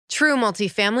True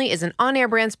Multifamily is an On Air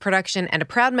Brands production and a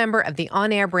proud member of the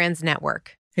On Air Brands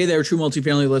Network. Hey there, True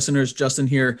Multifamily listeners. Justin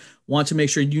here. Want to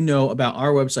make sure you know about our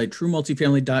website,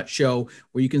 truemultifamily.show,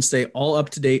 where you can stay all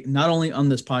up to date, not only on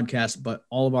this podcast, but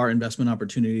all of our investment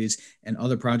opportunities and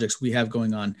other projects we have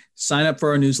going on. Sign up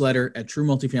for our newsletter at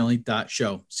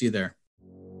truemultifamily.show. See you there.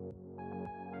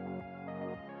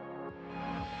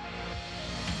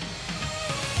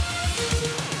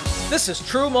 This is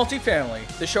True Multifamily,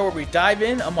 the show where we dive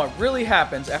in on what really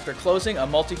happens after closing a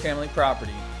multifamily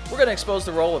property. We're going to expose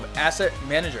the role of asset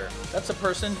manager. That's a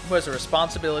person who has a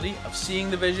responsibility of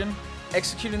seeing the vision,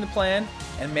 executing the plan,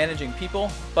 and managing people,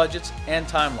 budgets, and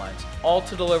timelines, all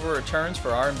to deliver returns for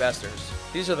our investors.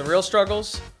 These are the real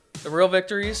struggles, the real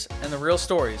victories, and the real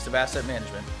stories of asset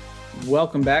management.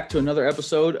 Welcome back to another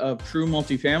episode of True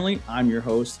Multifamily. I'm your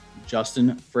host,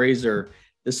 Justin Fraser.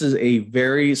 This is a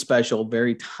very special,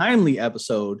 very timely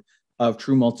episode of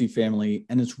True Multifamily,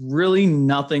 and it's really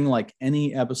nothing like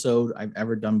any episode I've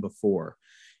ever done before.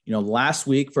 You know, last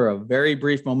week, for a very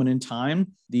brief moment in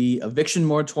time, the eviction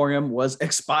moratorium was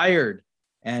expired,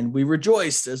 and we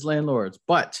rejoiced as landlords.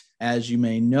 But as you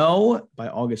may know, by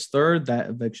August 3rd, that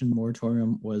eviction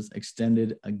moratorium was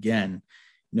extended again.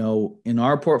 You know, in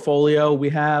our portfolio, we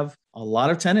have a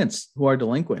lot of tenants who are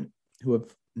delinquent, who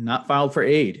have not filed for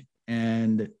aid.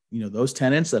 And, you know, those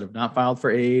tenants that have not filed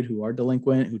for aid, who are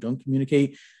delinquent, who don't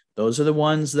communicate, those are the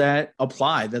ones that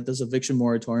apply, that this eviction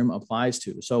moratorium applies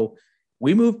to. So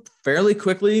we moved fairly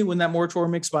quickly when that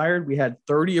moratorium expired. We had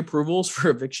 30 approvals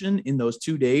for eviction in those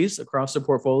 2 days across the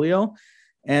portfolio.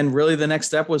 And really the next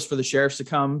step was for the sheriffs to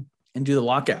come and do the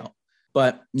lockout.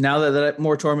 But now that that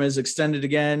moratorium is extended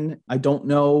again, I don't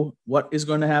know what is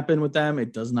going to happen with them.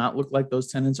 It does not look like those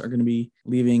tenants are going to be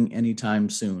leaving anytime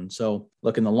soon. So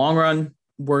look, in the long run,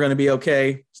 we're going to be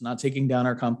okay. It's not taking down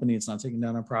our company. It's not taking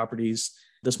down our properties.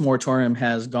 This moratorium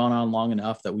has gone on long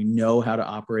enough that we know how to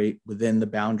operate within the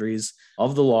boundaries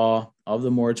of the law, of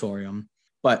the moratorium.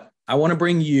 But I want to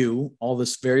bring you all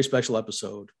this very special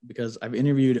episode because I've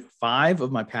interviewed 5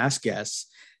 of my past guests.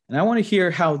 And I want to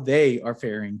hear how they are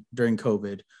faring during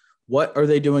COVID. What are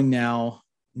they doing now?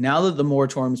 Now that the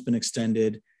moratorium has been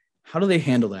extended, how do they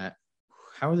handle that?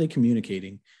 How are they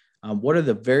communicating? What are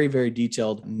the very, very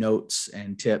detailed notes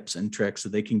and tips and tricks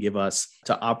that they can give us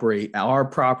to operate our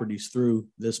properties through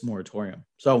this moratorium?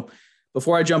 So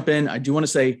before I jump in, I do want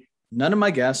to say none of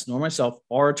my guests nor myself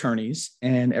are attorneys,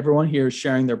 and everyone here is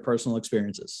sharing their personal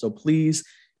experiences. So please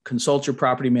consult your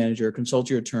property manager, consult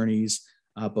your attorneys,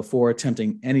 before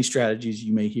attempting any strategies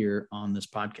you may hear on this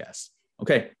podcast.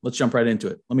 Okay, let's jump right into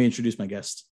it. Let me introduce my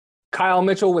guest. Kyle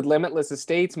Mitchell with Limitless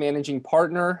Estates, managing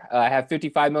partner. I have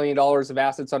 $55 million of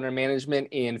assets under management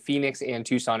in Phoenix and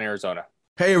Tucson, Arizona.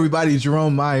 Hey, everybody,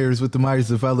 Jerome Myers with the Myers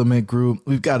Development Group.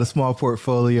 We've got a small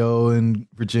portfolio in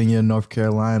Virginia and North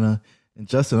Carolina. And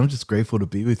Justin, I'm just grateful to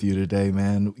be with you today,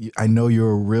 man. I know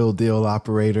you're a real deal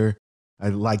operator.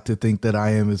 I'd like to think that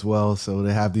I am as well. So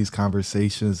to have these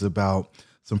conversations about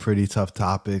some pretty tough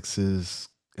topics is,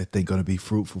 I think, going to be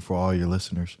fruitful for all your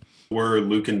listeners. We're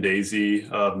Luke and Daisy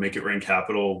of Make It Rain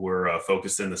Capital. We're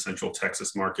focused in the Central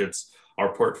Texas markets.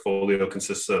 Our portfolio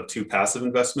consists of 2 passive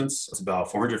investments. It's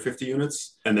about 450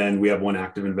 units. And then we have 1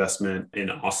 active investment in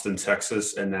Austin,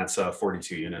 Texas, and that's a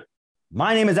 42 unit.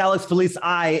 My name is Alex Felice.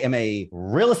 I am a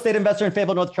real estate investor in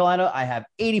Fayetteville, North Carolina. I have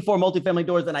 84 multifamily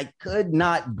doors, and I could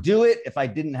not do it if I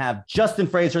didn't have Justin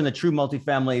Fraser and the True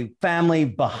Multifamily family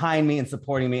behind me and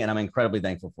supporting me, and I'm incredibly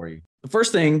thankful for you. The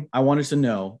first thing I wanted to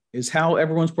know is how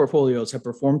everyone's portfolios have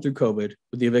performed through COVID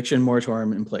with the eviction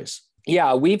moratorium in place.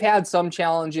 Yeah, we've had some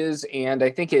challenges, and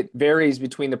I think it varies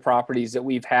between the properties that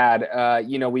we've had.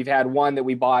 We've had one that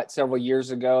we bought several years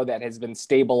ago that has been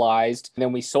stabilized, and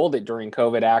then we sold it during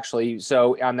COVID, actually.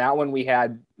 So on that one, we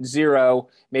had 0,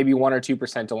 maybe 1 or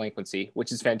 2% delinquency,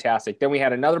 which is fantastic. Then we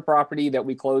had another property that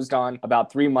we closed on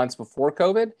about 3 months before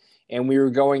COVID. And we were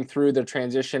going through the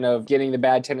transition of getting the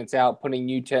bad tenants out, putting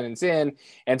new tenants in.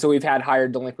 And so we've had higher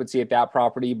delinquency at that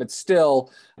property, but still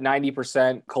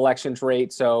 90% collections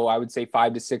rate. So I would say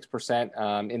 5 to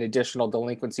 6% in additional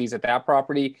delinquencies at that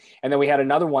property. And then we had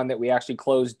another one that we actually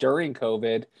closed during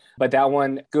COVID, but that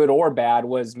one, good or bad,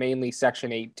 was mainly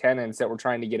Section 8 tenants that were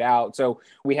trying to get out. So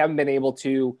we haven't been able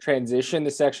to transition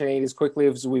to Section 8 as quickly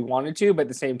as we wanted to, but at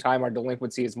the same time, our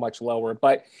delinquency is much lower.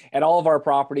 But at all of our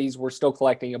properties, we're still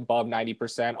collecting above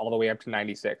 90% all the way up to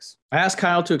 96. I asked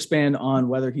Kyle to expand on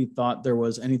whether he thought there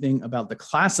was anything about the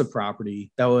class of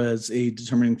property that was a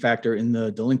determining factor in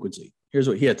the delinquency. Here's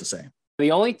what he had to say.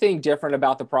 The only thing different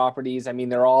about the properties, I mean,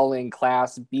 they're all in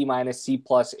class B minus C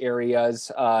plus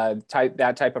areas,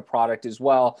 that type of product as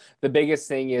well. The biggest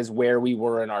thing is where we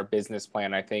were in our business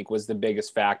plan, I think, was the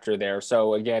biggest factor there.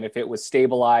 So again, if it was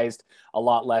stabilized, a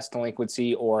lot less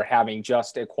delinquency, or having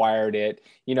just acquired it,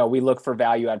 we look for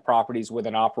value add properties with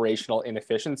an operational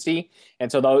inefficiency.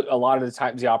 And so a lot of the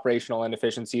times the operational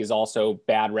inefficiency is also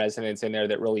bad residents in there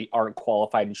that really aren't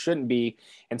qualified and shouldn't be.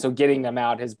 And so getting them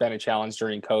out has been a challenge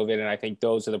during COVID. And I think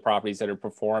those are the properties that have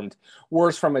performed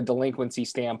worse from a delinquency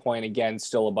standpoint. Again,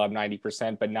 still above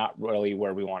 90%, but not really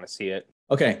where we want to see it.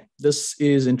 Okay, this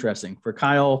is interesting. For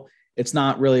Kyle, it's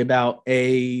not really about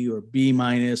A or B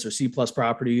minus or C plus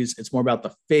properties. It's more about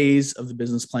the phase of the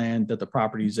business plan that the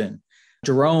property's in.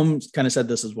 Jerome kind of said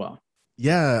this as well.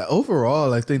 Yeah,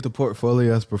 overall, I think the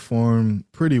portfolio has performed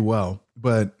pretty well,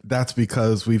 but that's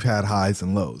because we've had highs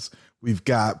and lows. We've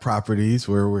got properties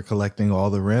where we're collecting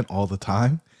all the rent all the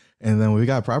time. And then we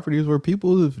got properties where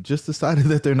people have just decided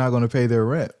that they're not going to pay their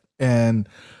rent. And,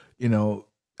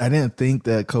 I didn't think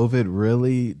that COVID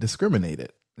really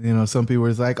discriminated. Some people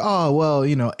was like, oh, well,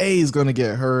 A is going to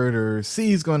get hurt or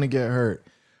C is going to get hurt.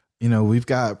 We've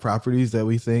got properties that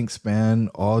we think span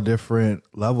all different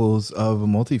levels of a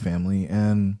multifamily.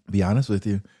 And to be honest with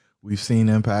you, we've seen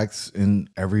impacts in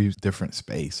every different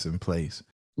space and place.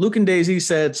 Luke and Daisy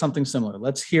said something similar.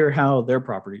 Let's hear how their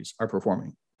properties are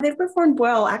performing. They've performed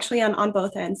well, actually, on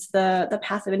both ends, the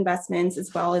passive investments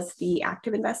as well as the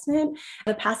active investment.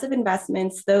 The passive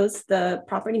investments, the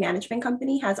property management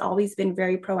company has always been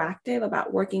very proactive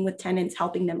about working with tenants,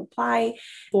 helping them apply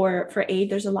for aid.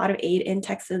 There's a lot of aid in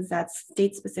Texas that's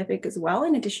state specific as well,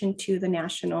 in addition to the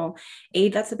national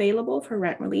aid that's available for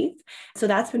rent relief. So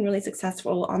that's been really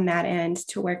successful on that end,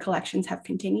 to where collections have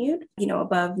continued,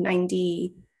 above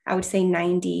 90, I would say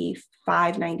 96%,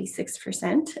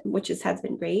 which has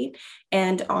been great.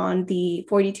 And on the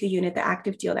 42 unit, the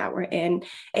active deal that we're in,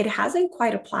 it hasn't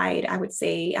quite applied, I would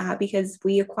say, because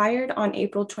we acquired on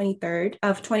April 23rd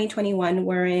of 2021.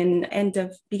 We're in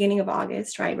beginning of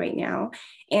August, right now.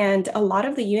 And a lot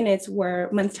of the units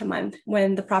were month to month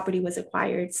when the property was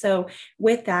acquired. So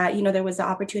with that, there was the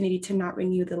opportunity to not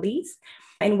renew the lease,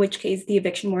 in which case the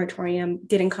eviction moratorium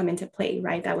didn't come into play,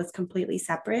 right? That was completely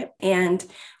separate. And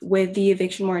with the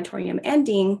eviction moratorium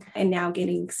ending and now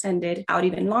getting extended out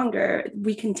even longer,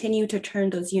 we continue to turn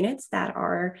those units that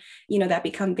are, that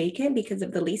become vacant because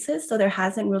of the leases. So there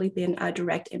hasn't really been a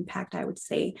direct impact, I would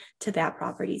say, to that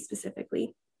property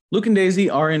specifically. Luke and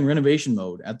Daisy are in renovation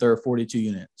mode at their 42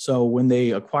 unit. So when they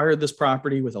acquired this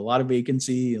property with a lot of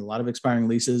vacancy, a lot of expiring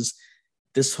leases,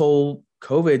 this whole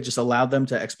COVID just allowed them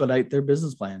to expedite their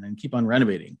business plan and keep on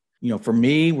renovating. For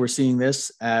me, we're seeing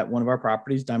this at one of our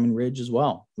properties, Diamond Ridge, as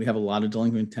well. We have a lot of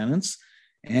delinquent tenants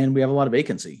and we have a lot of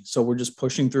vacancy. So we're just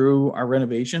pushing through our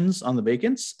renovations on the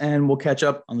vacants, and we'll catch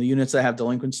up on the units that have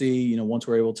delinquency, once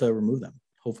we're able to remove them,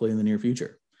 hopefully in the near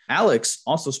future. Alex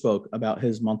also spoke about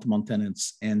his month-to-month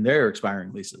tenants and their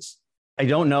expiring leases. I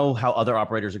don't know how other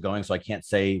operators are going, so I can't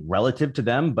say relative to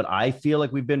them, but I feel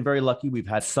like we've been very lucky. We've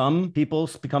had some people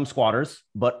become squatters,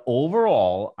 but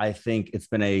overall, I think it's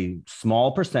been a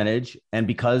small percentage. And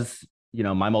because,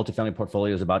 my multifamily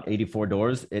portfolio is about 84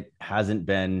 doors, it hasn't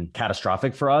been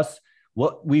catastrophic for us.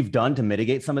 What we've done to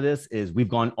mitigate some of this is we've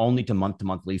gone only to month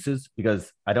leases,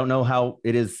 because I don't know how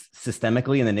it is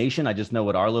systemically in the nation. I just know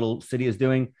what our little city is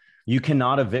doing. You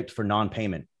cannot evict for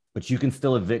non-payment, but you can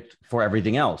still evict for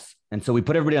everything else. And so we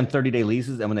put everybody on 30-day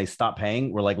leases. And when they stop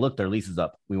paying, we're like, look, their lease is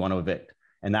up. We want to evict.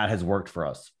 And that has worked for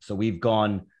us. So we've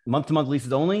gone month-to-month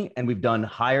leases only, and we've done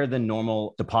higher than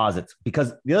normal deposits,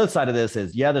 because the other side of this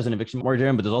is, there's an eviction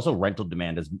moratorium, but there's also rental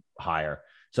demand is higher.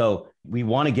 So we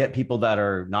want to get people that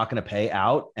are not going to pay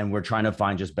out, and we're trying to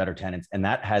find just better tenants. And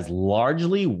that has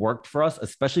largely worked for us,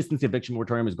 especially since the eviction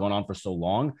moratorium has gone on for so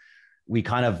long. We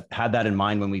kind of had that in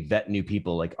mind when we vet new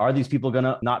people. Like, are these people going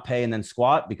to not pay and then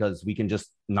squat? Because we can just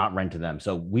not rent to them.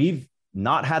 So we've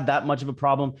not had that much of a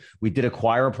problem. We did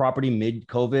acquire a property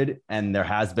mid-COVID, and there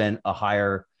has been a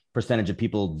higher percentage of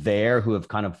people there who have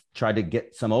kind of tried to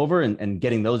get some over, and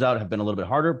getting those out have been a little bit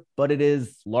harder, but it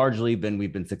is largely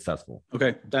we've been successful.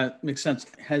 Okay, that makes sense.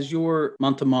 Has your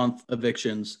month-to-month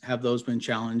evictions, have those been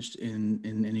challenged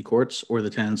in any courts, or the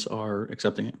tenants are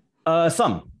accepting it?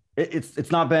 Some.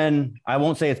 It's not been, I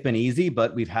won't say it's been easy,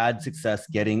 but we've had success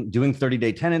doing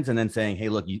 30-day tenants and then saying, hey,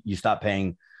 look, you stop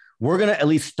paying. We're going to at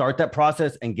least start that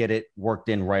process and get it worked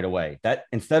in right away. That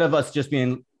instead of us just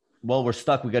being, well, we're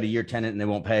stuck, we got a year tenant and they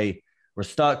won't pay, we're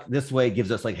stuck. This way it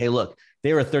gives us like, hey, look,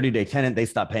 they were a 30-day tenant, they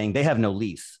stopped paying, they have no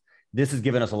lease. this has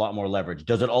given us a lot more leverage.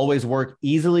 Does it always work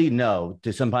easily? No.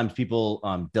 Do sometimes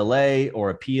people delay or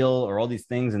appeal or all these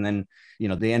things, and then,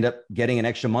 they end up getting an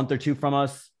extra month or two from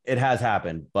us? It has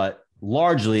happened, but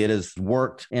largely it has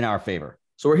worked in our favor.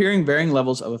 So we're hearing varying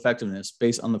levels of effectiveness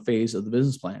based on the phase of the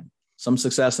business plan. Some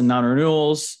success in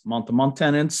non-renewals, month-to-month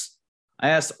tenants. I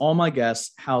asked all my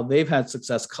guests how they've had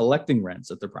success collecting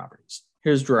rents at their properties.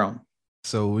 Here's Jerome.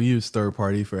 So we use third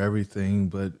party for everything,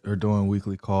 but are doing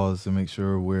weekly calls to make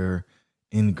sure we're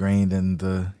ingrained in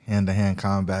the hand-to-hand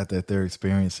combat that they're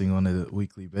experiencing on a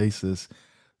weekly basis.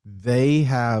 They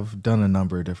have done a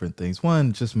number of different things.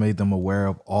 One, just made them aware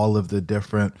of all of the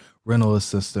different rental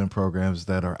assistance programs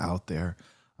that are out there.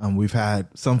 We've had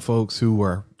some folks who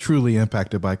were truly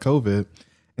impacted by COVID,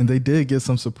 and they did get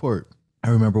some support. I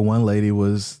remember one lady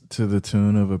was to the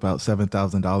tune of about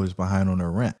 $7,000 behind on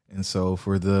her rent. And so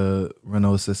for the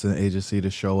rental assistance agency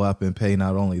to show up and pay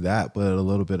not only that, but a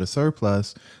little bit of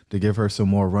surplus to give her some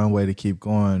more runway to keep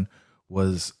going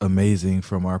was amazing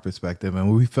from our perspective.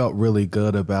 And we felt really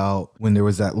good about when there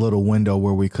was that little window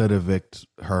where we could evict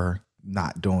her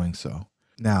not doing so.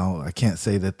 Now, I can't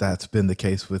say that that's been the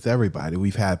case with everybody.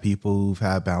 We've had people who've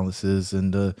had balances in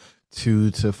the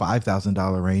 $2,000 to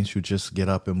 $5,000 range who just get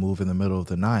up and move in the middle of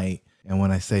the night. And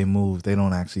when I say move, they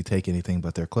don't actually take anything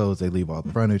but their clothes. They leave all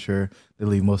the furniture. They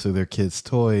leave most of their kids'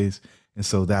 toys. And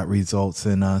so that results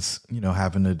in us,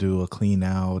 having to do a clean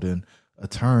out and a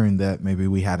turn that maybe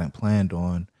we hadn't planned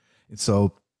on. And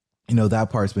so, that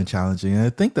part's been challenging. And I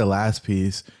think the last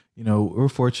piece, we're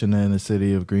fortunate in the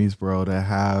city of Greensboro to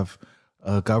have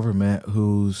a government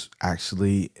who's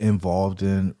actually involved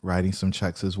in writing some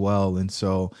checks as well. And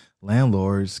so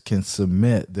landlords can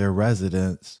submit their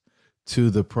residents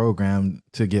to the program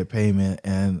to get payment.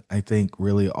 And I think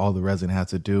really all the resident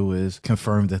has to do is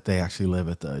confirm that they actually live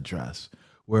at the address.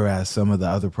 Whereas some of the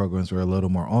other programs were a little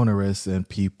more onerous and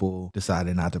people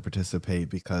decided not to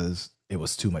participate because it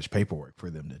was too much paperwork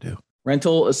for them to do.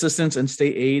 Rental assistance and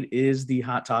state aid is the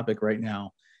hot topic right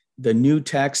now. The new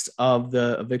text of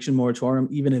the eviction moratorium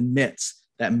even admits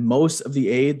that most of the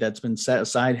aid that's been set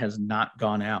aside has not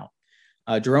gone out.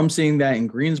 Jerome, seeing that in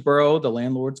Greensboro, the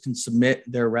landlords can submit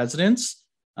their residents.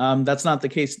 That's not the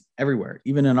case everywhere.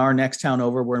 Even in our next town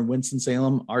over, we're in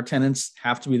Winston-Salem, our tenants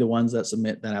have to be the ones that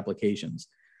submit that applications.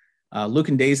 Luke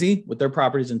and Daisy, with their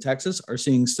properties in Texas, are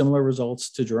seeing similar results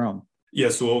to Jerome. Yeah,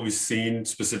 so what we've seen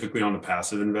specifically on the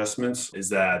passive investments is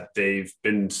that they've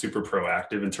been super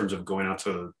proactive in terms of going out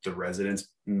to the residents,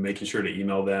 making sure to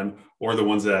email them, or the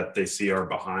ones that they see are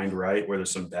behind, right, where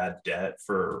there's some bad debt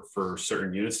for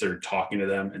certain units. They're talking to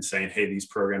them and saying, hey, these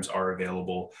programs are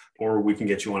available, or we can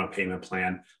get you on a payment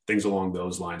plan, things along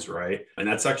those lines, right? And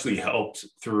that's actually helped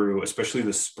through, especially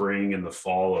the spring and the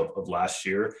fall of last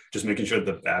year, just making sure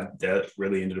the bad debt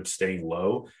really ended up staying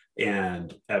low.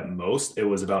 And at most, it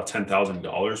was about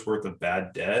 $10,000 worth of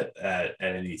bad debt at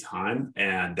any time.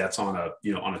 And that's on a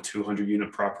 200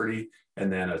 unit property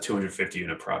and then a 250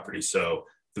 unit property. So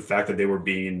the fact that they were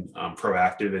being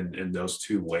proactive in those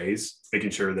two ways,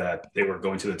 making sure that they were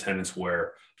going to the tenants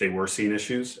where they were seeing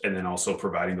issues, and then also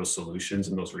providing those solutions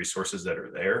and those resources that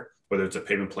are there, whether it's a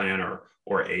payment plan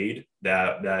or aid,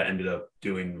 that ended up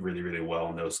doing really, really well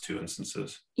in those two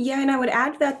instances. Yeah, and I would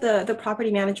add that the property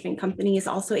management company is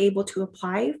also able to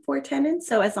apply for tenants.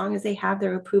 So as long as they have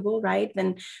their approval, right,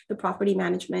 then the property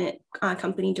management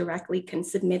company directly can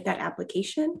submit that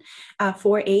application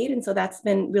for aid. And so that's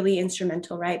been really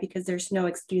instrumental, right, because there's no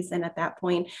excuse then at that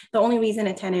point. The only reason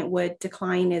a tenant would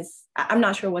decline is, I'm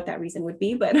not sure what that reason would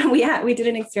be, but we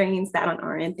didn't experience that on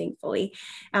our end, thankfully.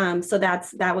 So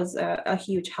that was a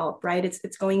huge help, right?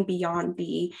 It's going beyond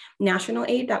the national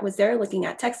aid that was there, looking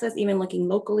at Texas, even looking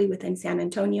locally within San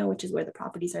Antonio, which is where the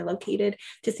properties are located,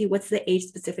 to see what's the aid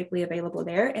specifically available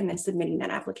there, and then submitting that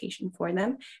application for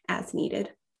them as needed.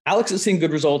 Alex is seeing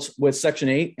good results with Section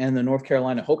 8 and the North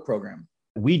Carolina HOPE program.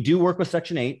 We do work with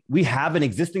Section 8. We have an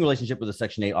existing relationship with the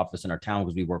Section 8 office in our town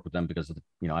because we work with them because of,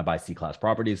 I buy C-class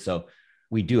properties. So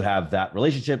we do have that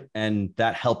relationship, and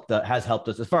that has helped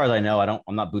us. As far as I know,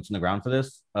 I'm not boots on the ground for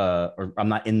this, or I'm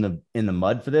not in the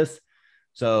mud for this.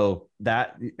 So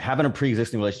that having a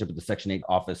pre-existing relationship with the Section 8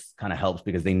 office kind of helps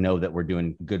because they know that we're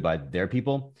doing good by their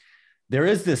people. There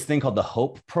is this thing called the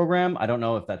HOPE program. I don't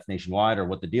know if that's nationwide or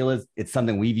what the deal is. It's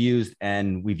something we've used,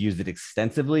 and we've used it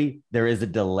extensively. There is a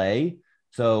delay.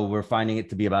 So we're finding it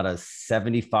to be about a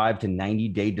 75 to 90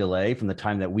 day delay from the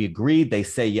time that we agreed, they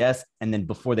say yes, and then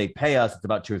before they pay us, it's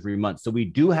about 2 or 3 months. So we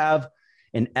do have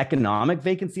an economic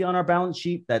vacancy on our balance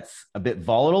sheet that's a bit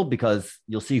volatile because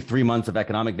you'll see 3 months of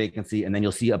economic vacancy and then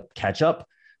you'll see a catch up.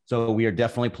 So we are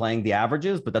definitely playing the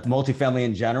averages, but that's multifamily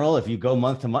in general. If you go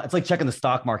month to month, it's like checking the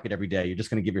stock market every day. You're just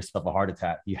going to give yourself a heart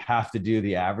attack. You have to do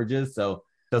the averages. So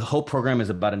the whole program is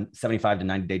about a 75 to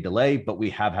 90 day delay, but we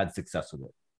have had success with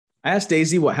it. I asked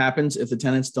Daisy what happens if the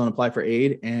tenants don't apply for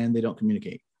aid and they don't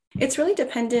communicate. It's really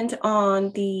dependent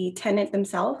on the tenant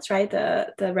themselves, right?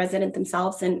 The resident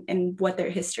themselves and what their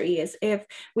history is. If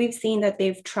we've seen that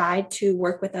they've tried to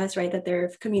work with us, right, that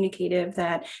they're communicative,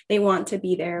 that they want to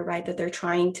be there, right, that they're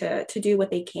trying to do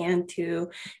what they can to,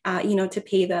 to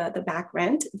pay the back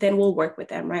rent, then we'll work with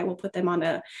them, right? We'll put them on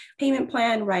a payment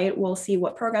plan, right? We'll see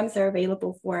what programs they're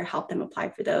available for, help them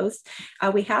apply for those.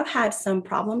 We have had some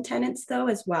problem tenants though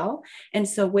as well. And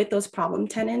so with those problem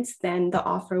tenants, then the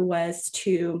offer was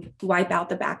to wipe out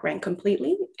the back rent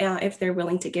completely if they're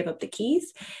willing to give up the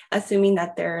keys, assuming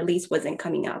that their lease wasn't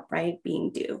coming up, right,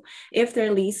 being due. If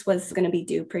their lease was going to be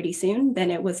due pretty soon, then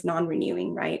it was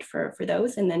non-renewing, right, for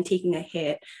those, and then taking a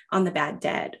hit on the bad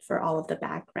debt for all of the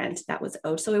back rent that was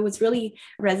owed. So it was really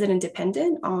resident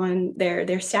dependent on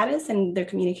their status and their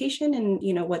communication and,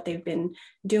 what they've been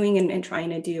doing and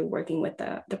trying to do working with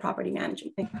the property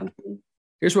management company.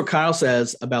 Here's what Kyle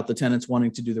says about the tenants wanting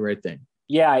to do the right thing.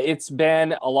 Yeah, it's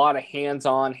been a lot of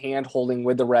hands-on hand-holding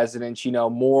with the residents,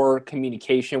 more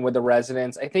communication with the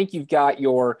residents. I think you've got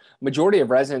your majority of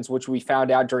residents, which we found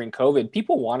out during COVID,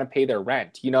 people want to pay their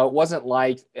rent. It wasn't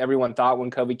like everyone thought when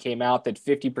COVID came out that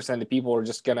 50% of the people were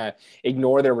just going to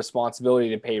ignore their responsibility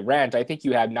to pay rent. I think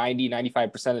you have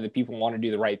 95% of the people want to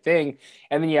do the right thing.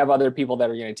 And then you have other people that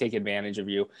are going to take advantage of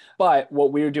you. But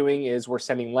what we're doing is we're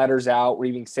sending letters out. We're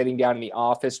even sitting down in the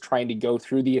office trying to go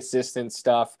through the assistance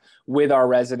stuff with our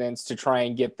residents to try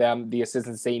and get them the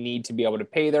assistance they need to be able to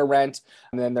pay their rent.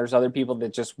 And then there's other people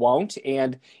that just won't.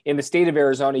 And in the state of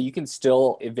Arizona, you can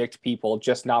still evict people,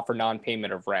 just not for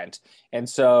non-payment of rent. And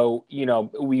so,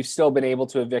 we've still been able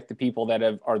to evict the people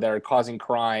that are causing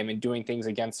crime and doing things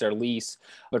against their lease.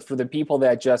 But for the people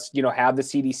that just, have the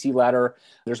CDC letter,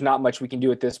 there's not much we can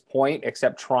do at this point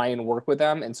except try and work with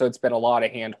them. And so it's been a lot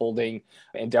of hand holding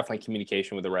and definitely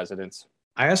communication with the residents.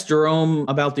 I asked Jerome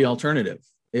about the alternative.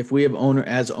 If we have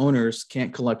owners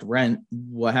can't collect rent,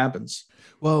 what happens?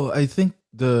 Well, I think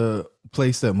the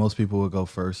place that most people would go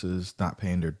first is not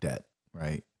paying their debt,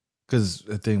 right? Because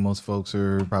I think most folks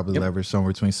are probably leveraged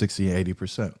somewhere between 60 and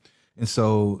 80%. And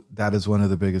so that is one of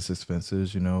the biggest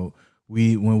expenses.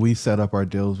 When we set up our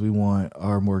deals, we want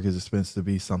our mortgage expense to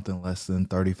be something less than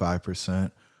 35%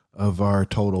 of our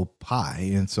total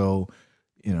pie. And so,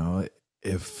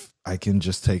 if I can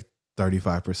just take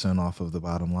 35% off of the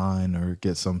bottom line or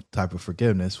get some type of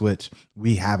forgiveness, which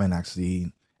we haven't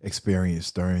actually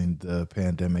experienced during the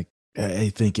pandemic, I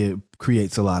think it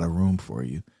creates a lot of room for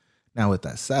you. Now, with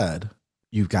that said,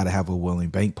 you've got to have a willing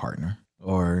bank partner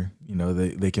or,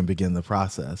 they can begin the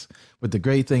process. But the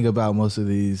great thing about most of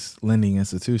these lending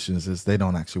institutions is they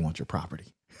don't actually want your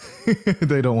property.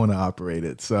 They don't want to operate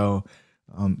it. So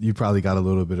you probably got a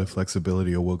little bit of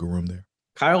flexibility or wiggle room there.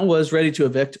 Kyle was ready to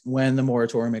evict when the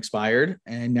moratorium expired.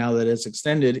 And now that it's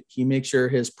extended, he makes sure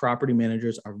his property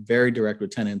managers are very direct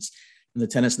with tenants and the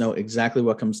tenants know exactly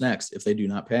what comes next if they do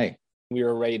not pay. We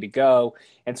were ready to go.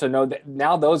 And so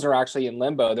now those are actually in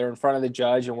limbo. They're in front of the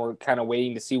judge and we're kind of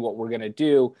waiting to see what we're going to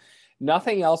do.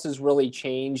 Nothing else has really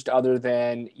changed other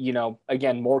than,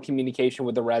 again, more communication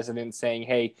with the residents saying,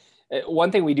 hey,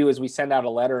 one thing we do is we send out a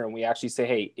letter and we actually say,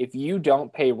 hey, if you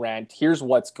don't pay rent, here's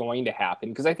what's going to happen.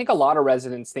 Because I think a lot of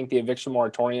residents think the eviction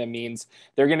moratorium means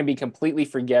they're going to be completely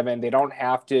forgiven. They don't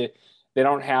have to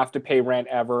pay rent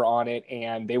ever on it.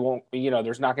 And they won't,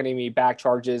 there's not going to be back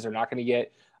charges. They're not going to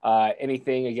get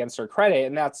anything against their credit.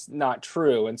 And that's not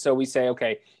true. And so we say,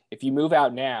 okay, if you move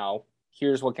out now,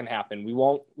 here's what can happen. We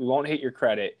won't hit your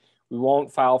credit. We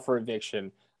won't file for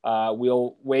eviction.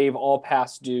 We'll waive all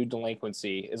past due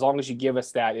delinquency as long as you give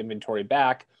us that inventory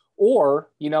back, or,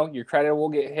 your credit will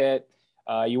get hit.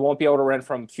 You won't be able to rent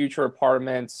from future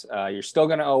apartments. You're still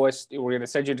going to owe us. We're going to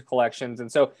send you to collections.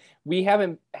 And so we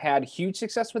haven't had huge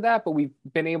success with that, but we've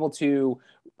been able to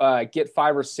get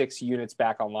 5 or 6 units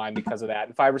back online because of that.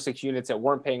 And 5 or 6 units that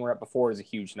weren't paying rent before is a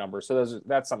huge number. So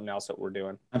that's something else that we're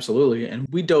doing. Absolutely. And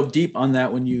we dove deep on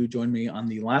that when you joined me on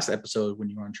the last episode when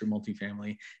you were on True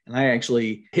Multifamily. And I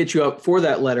actually hit you up for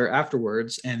that letter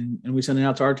afterwards. And we sent it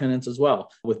out to our tenants as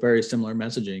well with very similar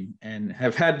messaging and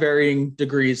have had varying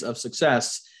degrees of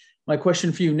success. My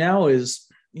question for you now is,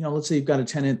 let's say you've got a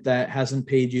tenant that hasn't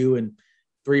paid you in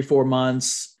 3-4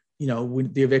 months.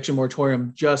 The eviction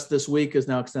moratorium just this week is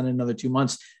now extended another 2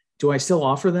 months. Do I still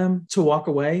offer them to walk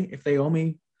away if they owe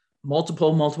me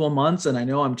multiple months? And I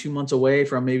know I'm 2 months away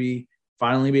from maybe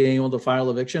finally being able to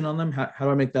file eviction on them. How do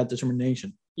I make that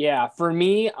determination? Yeah, for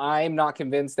me, I'm not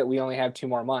convinced that we only have 2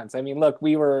 more months. I mean, look,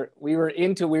 we were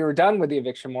done with the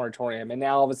eviction moratorium, and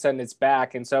now all of a sudden it's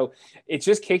back, and so it's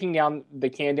just kicking down the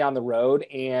can down the road,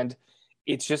 and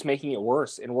it's just making it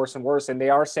worse and worse and worse. And they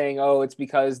are saying, oh, it's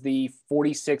because the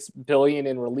 46 billion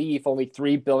in relief, only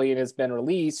 3 billion has been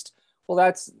released. Well,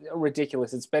 that's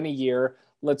ridiculous. It's been a year.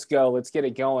 Let's go. Let's get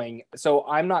it going. So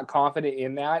I'm not confident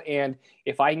in that. And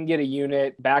if I can get a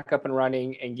unit back up and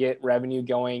running and get revenue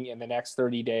going in the next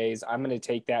 30 days, I'm going to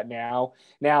take that now.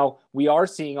 Now, we are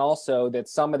seeing also that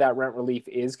some of that rent relief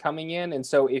is coming in. And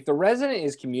so if the resident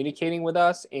is communicating with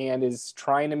us and is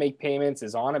trying to make payments,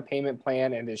 is on a payment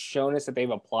plan, and has shown us that they've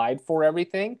applied for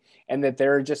everything and that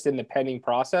they're just in the pending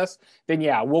process, then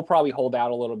yeah, we'll probably hold out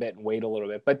a little bit and wait a little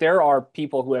bit. But there are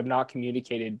people who have not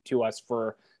communicated to us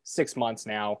for 6 months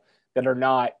now that are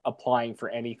not applying for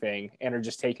anything and are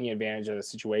just taking advantage of the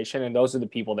situation. And those are the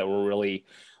people that we're really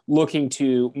looking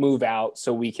to move out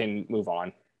so we can move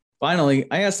on. Finally,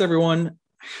 I asked everyone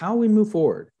how we move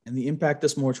forward and the impact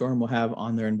this moratorium will have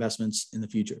on their investments in the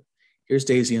future. Here's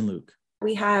Daisy and Luke.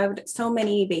 We had so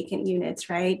many vacant units,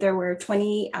 right? There were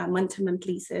 20 month-to-month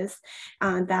leases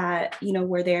that,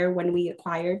 were there when we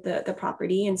acquired the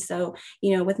property. And so,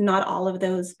 with not all of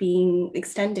those being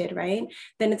extended, right,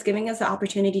 then it's giving us the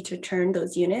opportunity to turn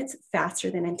those units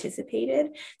faster than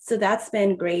anticipated. So that's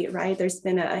been great, right? There's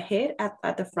been a hit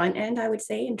at the front end, I would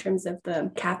say, in terms of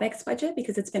the CapEx budget,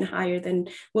 because it's been higher than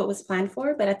what was planned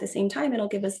for. But at the same time, it'll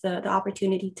give us the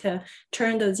opportunity to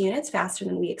turn those units faster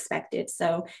than we expected.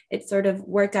 So it's sort of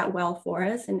worked out well for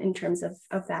us in terms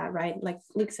of that, right? Like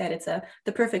Luke said, it's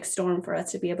the perfect storm for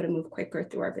us to be able to move quicker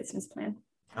through our business plan.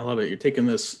 I love it. You're taking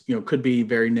this, could be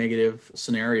very negative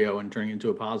scenario and turning it into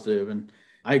a positive. And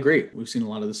I agree. We've seen a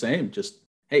lot of the same. Just,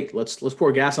 hey, let's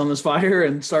pour gas on this fire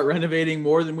and start renovating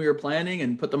more than we were planning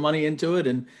and put the money into it.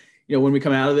 And when we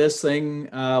come out of this thing,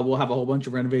 we'll have a whole bunch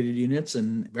of renovated units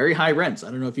and very high rents.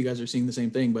 I don't know if you guys are seeing the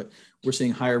same thing, but we're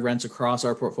seeing higher rents across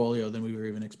our portfolio than we were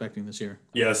even expecting this year.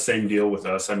 Yeah, same deal with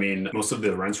us. I mean, most of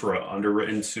the rents were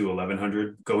underwritten to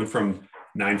 1,100, going from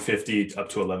 950 up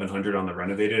to 1,100 on the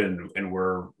renovated, and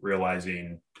we're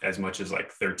realizing as much as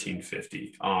like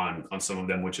 1,350 on some of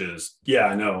them, which is, yeah,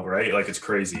 I know, right? Like, it's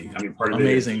crazy. I mean, part of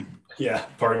amazing.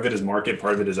 Part of it is market,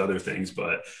 part of it is other things,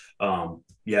 but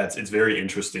yeah, it's very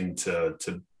interesting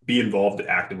to be involved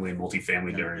actively in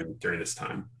multifamily during this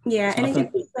time. Yeah, and I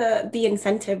think the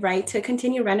incentive, right, to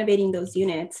continue renovating those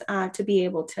units, to be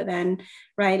able to then,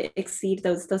 right, exceed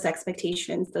those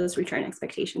expectations, those return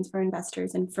expectations for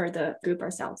investors and for the group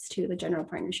ourselves too, the general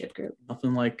partnership group.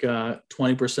 Nothing like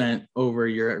 20% over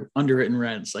your underwritten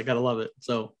rents. I gotta love it.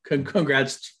 So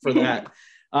congrats for that.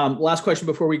 Last question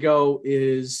before we go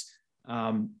is,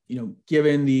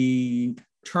 given the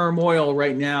turmoil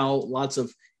right now, lots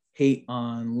of hate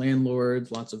on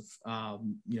landlords, lots of,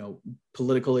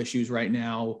 political issues right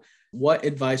now. What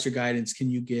advice or guidance can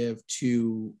you give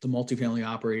to the multifamily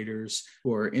operators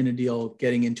who are in a deal,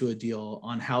 getting into a deal,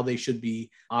 on how they should be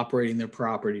operating their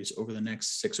properties over the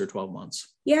next 6 or 12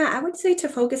 months? Yeah, I would say to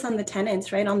focus on the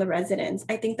tenants, right, on the residents.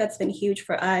 I think that's been huge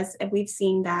for us. And we've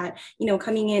seen that,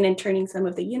 coming in and turning some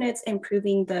of the units,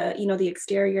 improving the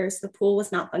exteriors. The pool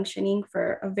was not functioning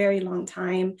for a very long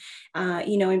time,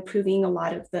 improving a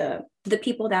lot of the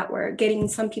people that were getting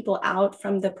some people out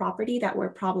from the property that were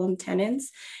problem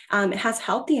tenants. It has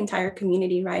helped the entire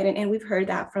community, right? And we've heard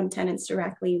that from tenants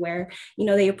directly where,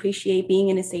 they appreciate being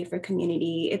in a safer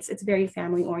community. It's very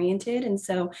family oriented. And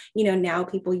so, now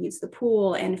people use the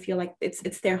pool and feel like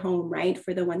it's their home, right?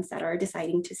 For the ones that are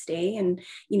deciding to stay and,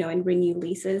 and renew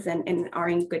leases and are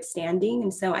in good standing.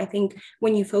 And so I think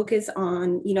when you focus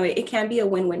on, it can be a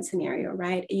win-win scenario,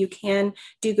 right? You can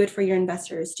do good for your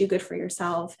investors, do good for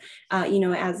yourself,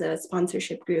 as a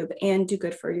sponsorship group, and do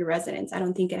good for your residents. I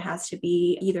don't think it has to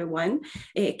be either one.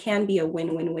 It can be a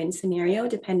win-win-win scenario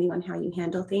depending on how you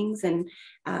handle things. And,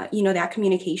 that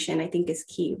communication, I think, is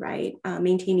key, right?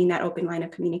 Maintaining that open line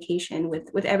of communication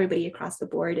with everybody across the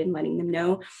board and letting them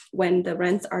know when the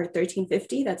rents are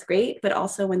 $1,350, that's great. But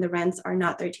also when the rents are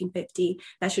not $1,350,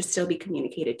 that should still be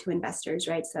communicated to investors,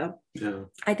 right? So yeah.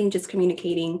 I think just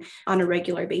communicating on a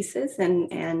regular basis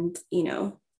and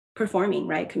performing,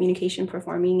 right? Communication,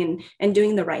 performing, and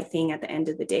doing the right thing at the end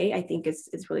of the day, I think is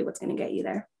really what's going to get you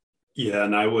there. Yeah,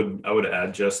 and I would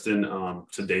add, Justin,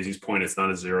 to Daisy's point, it's not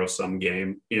a zero-sum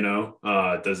game.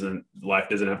 Life doesn't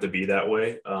have to be that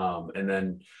way. And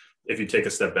then if you take a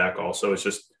step back, also, it's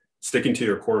just sticking to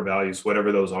your core values,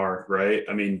 whatever those are, right?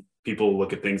 I mean, people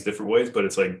look at things different ways, but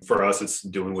it's like for us, it's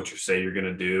doing what you say you're going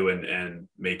to do and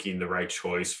making the right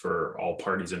choice for all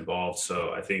parties involved.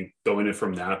 So I think going in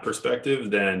from that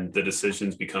perspective, then the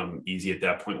decisions become easy at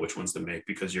that point, which ones to make,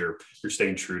 because you're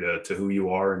staying true to who you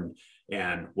are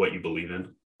and what you believe in.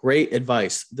 Great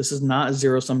advice. This is not a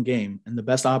zero-sum game, and the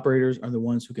best operators are the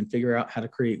ones who can figure out how to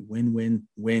create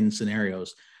win-win-win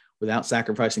scenarios without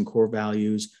sacrificing core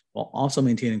values while also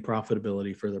maintaining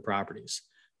profitability for their properties.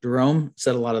 Jerome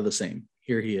said a lot of the same.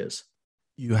 Here he is.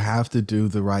 You have to do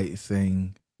the right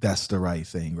thing. That's the right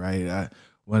thing, right?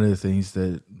 One of the things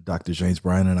that Dr. James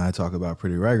Bryan and I talk about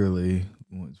pretty regularly,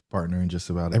 partnering just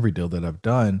about every deal that I've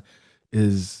done,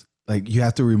 is like you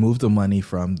have to remove the money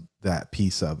from that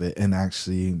piece of it and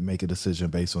actually make a decision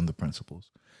based on the principles.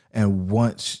 And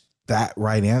once that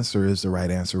right answer is the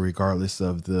right answer, regardless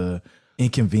of the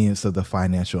inconvenience of the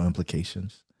financial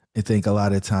implications. I think a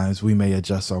lot of times we may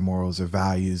adjust our morals or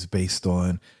values based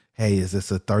on, hey, is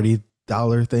this a $30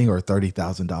 thing or a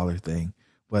 $30,000 thing?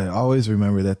 But always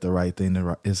remember that the right thing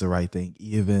is the right thing,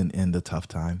 even in the tough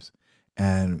times.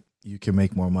 And you can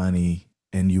make more money,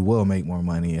 and you will make more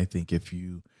money, I think, if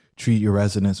you treat your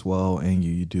residents well and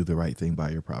you do the right thing by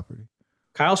your property.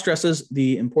 Kyle stresses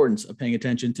the importance of paying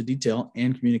attention to detail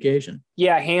and communication.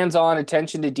 Yeah, hands-on,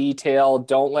 attention to detail.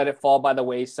 Don't let it fall by the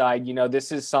wayside.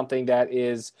 This is something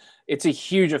it's a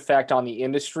huge effect on the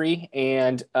industry,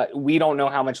 and we don't know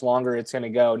how much longer it's going to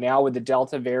go. Now with the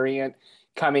Delta variant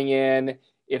coming in,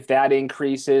 if that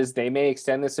increases, they may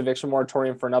extend this eviction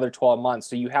moratorium for another 12 months.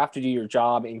 So you have to do your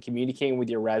job in communicating with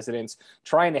your residents,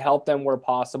 trying to help them where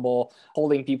possible,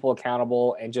 holding people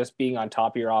accountable, and just being on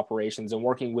top of your operations and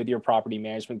working with your property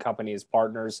management company as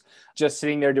partners. Just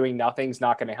sitting there doing nothing is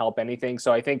not going to help anything.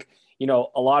 So I think,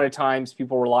 a lot of times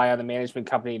people rely on the management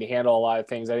company to handle a lot of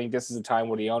things. I think this is a time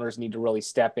where the owners need to really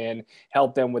step in,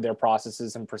 help them with their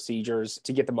processes and procedures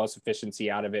to get the most efficiency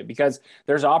out of it. Because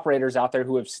there's operators out there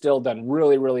who have still done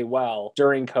really, really well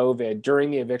during COVID,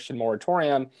 during the eviction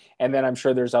moratorium. And then I'm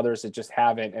sure there's others that just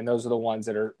haven't. And those are the ones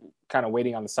that are kind of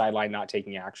waiting on the sideline, not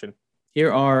taking action.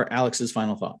 Here are Alex's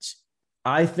final thoughts.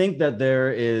 I think that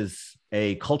there is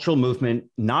a cultural movement,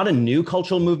 not a new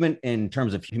cultural movement in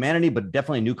terms of humanity, but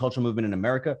definitely a new cultural movement in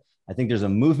America. I think there's a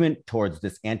movement towards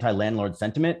this anti-landlord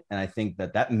sentiment. And I think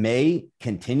that may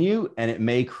continue, and it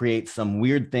may create some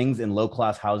weird things in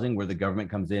low-class housing where the government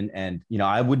comes in. And,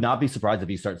 I would not be surprised if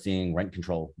you start seeing rent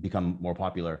control become more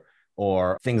popular,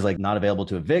 or things like not available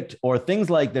to evict, or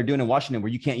things like they're doing in Washington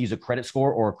where you can't use a credit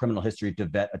score or a criminal history to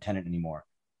vet a tenant anymore.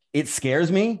 It scares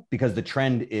me because the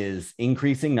trend is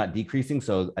increasing, not decreasing.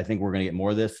 So I think we're going to get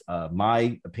more of this.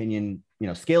 My opinion,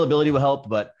 scalability will help,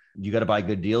 but you got to buy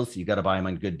good deals. You got to buy them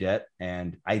on good debt.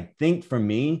 And I think for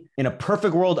me, in a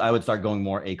perfect world, I would start going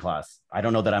more A-class. I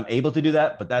don't know that I'm able to do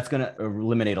that, but that's going to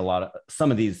eliminate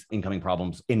some of these incoming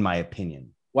problems, in my opinion.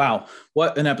 Wow,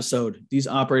 what an episode. These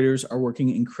operators are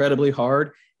working incredibly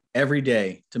hard every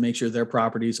day to make sure their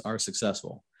properties are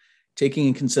successful. Taking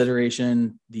in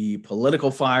consideration the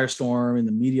political firestorm in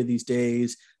the media these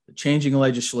days, the changing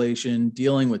legislation,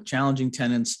 dealing with challenging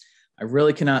tenants, I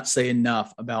really cannot say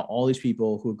enough about all these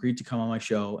people who agreed to come on my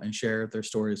show and share their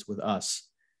stories with us.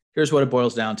 Here's what it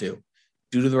boils down to.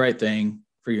 Do the right thing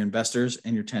for your investors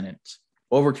and your tenants.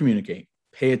 Over-communicate.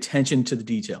 Pay attention to the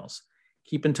details.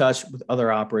 Keep in touch with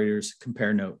other operators.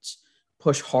 Compare notes.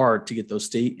 Push hard to get those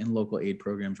state and local aid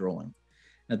programs rolling.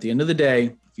 At the end of the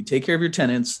day, if you take care of your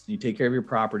tenants and you take care of your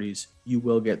properties, you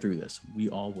will get through this. We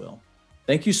all will.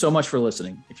 Thank you so much for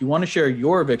listening. If you want to share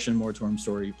your eviction moratorium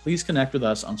story, please connect with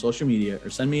us on social media or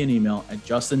send me an email at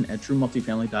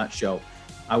justin@truemultifamily.show.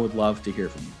 I would love to hear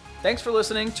from you. Thanks for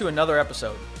listening to another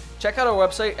episode. Check out our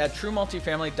website at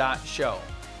truemultifamily.show.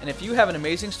 And if you have an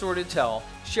amazing story to tell,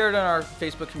 share it on our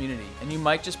Facebook community, and you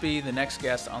might just be the next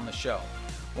guest on the show.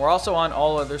 We're also on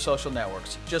all other social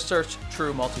networks. Just search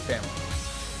True Multifamily.